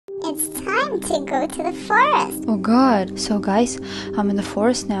it's time to go to the forest. Oh god. So guys, I'm in the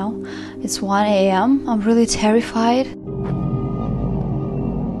forest now. It's 1 a.m. I'm really terrified.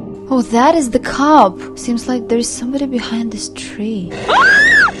 Oh, that is the cop. Seems like there's somebody behind this tree.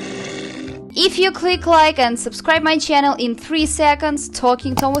 If you click like and subscribe my channel in 3 seconds,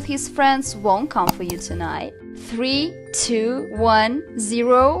 Talking Tom with his friends won't come for you tonight. 3, 2, 1,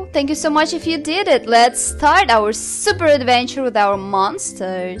 0. Thank you so much if you did it. Let's start our super adventure with our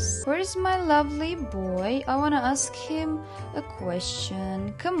monsters. Where is my lovely boy? I wanna ask him a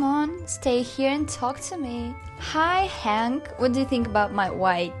question. Come on, stay here and talk to me. Hi, Hank. What do you think about my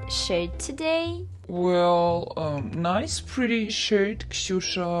white shirt today? Well, nice, pretty shirt,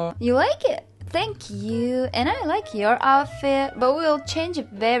 Ksyusha. You like it? Thank you. And I like your outfit, but we'll change it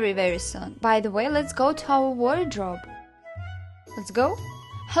very, very soon. By the way, let's go to our wardrobe. Let's go.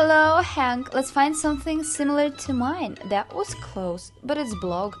 Hello, Hank. Let's find something similar to mine. That was close, but it's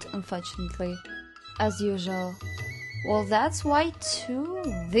blocked, unfortunately. As usual. Well, that's white too.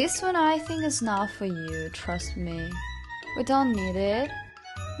 This one I think is not for you, trust me. We don't need it.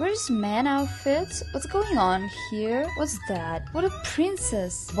 Where's man outfits? What's going on here? What's that? What a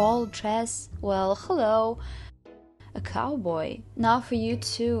princess! Ball dress. Well, hello. A cowboy. Not for you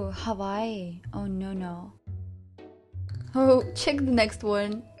too. Hawaii. Oh no. Oh, check the next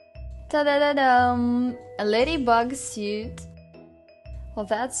one. Ta-da-da-dum! A ladybug suit. Well,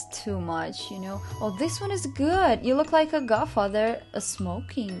 that's too much, you know. Oh, this one is good. You look like a godfather, a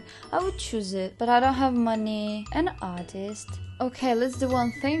smoking. I would choose it, but I don't have money. An artist. Okay, let's do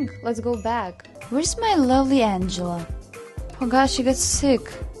one thing. Let's go back. Where's my lovely Angela? Oh gosh, she got sick.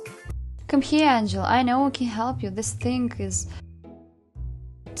 Come here, Angela. I know we can help you. This thing is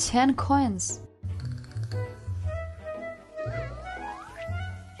 10 coins.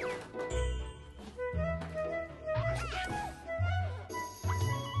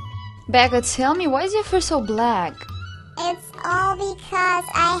 Becca, tell me, why is your fur so black? It's all because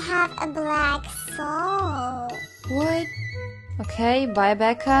I have a black soul. What? Okay, bye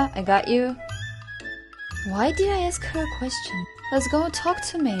Becca, I got you. Why did I ask her a question? Let's go talk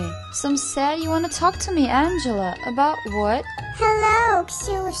to me. Some said you want to talk to me, Angela. About what? Hello,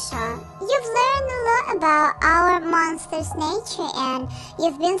 Ksyusha. You've learned a lot about our monster's nature and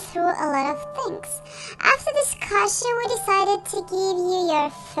you've been through a lot of things. After discussion, we decided to give you your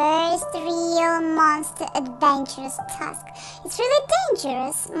first real monster adventurous task. It's really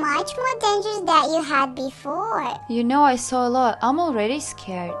dangerous, much more dangerous than you had before. You know I saw a lot. I'm already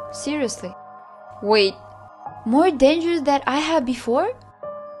scared. Seriously. Wait. More dangerous than I had before?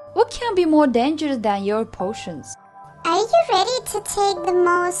 What can be more dangerous than your potions? Are you ready to take the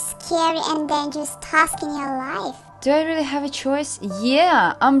most scary and dangerous task in your life? Do I really have a choice?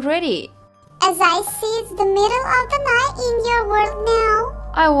 Yeah, I'm ready. As I see, it's the middle of the night in your world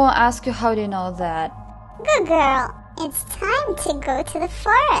now. I won't ask you how do you know that. Good girl. It's time to go to the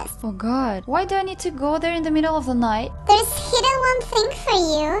forest. Oh god, why do I need to go there in the middle of the night? There's hidden one thing for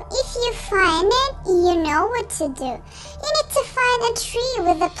you. If you find it, you know what to do. You need to find a tree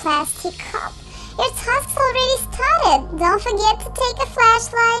with a plastic cup. Your task's already started. Don't forget to take a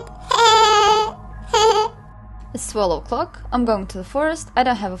flashlight. It's 12 o'clock. I'm going to the forest. I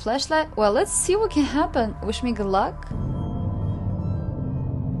don't have a flashlight. Well, let's see what can happen. Wish me good luck.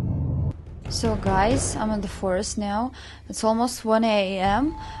 So guys, I'm in the forest now. It's almost 1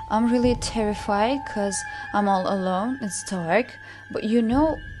 a.m. I'm really terrified because I'm all alone. It's dark. But you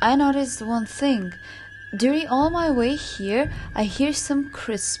know, I noticed one thing. During all my way here, I hear some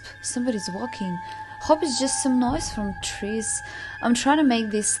crisp. Somebody's walking. Hope it's just some noise from trees. I'm trying to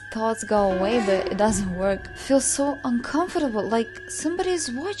make these thoughts go away, but it doesn't work. Feels so uncomfortable, like somebody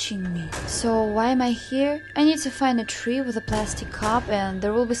is watching me. So why am I here? I need to find a tree with a plastic cup and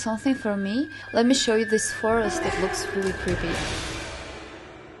there will be something for me. Let me show you this forest. It looks really creepy.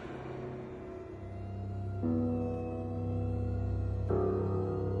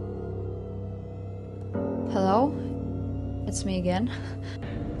 Hello? It's me again.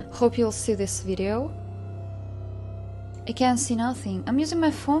 Hope you'll see this video. I can't see nothing. I'm using my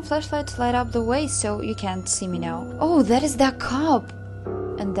phone flashlight to light up the way so you can't see me now. Oh, that is that cup!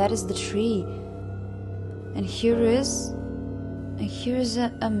 And that is the tree. And here is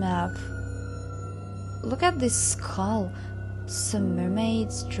a map. Look at this skull. Some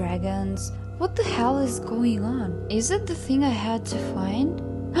mermaids, dragons. What the hell is going on? Is it the thing I had to find?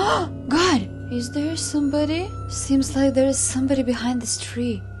 Oh, God! Is there somebody? Seems like there is somebody behind this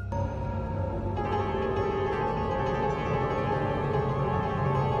tree.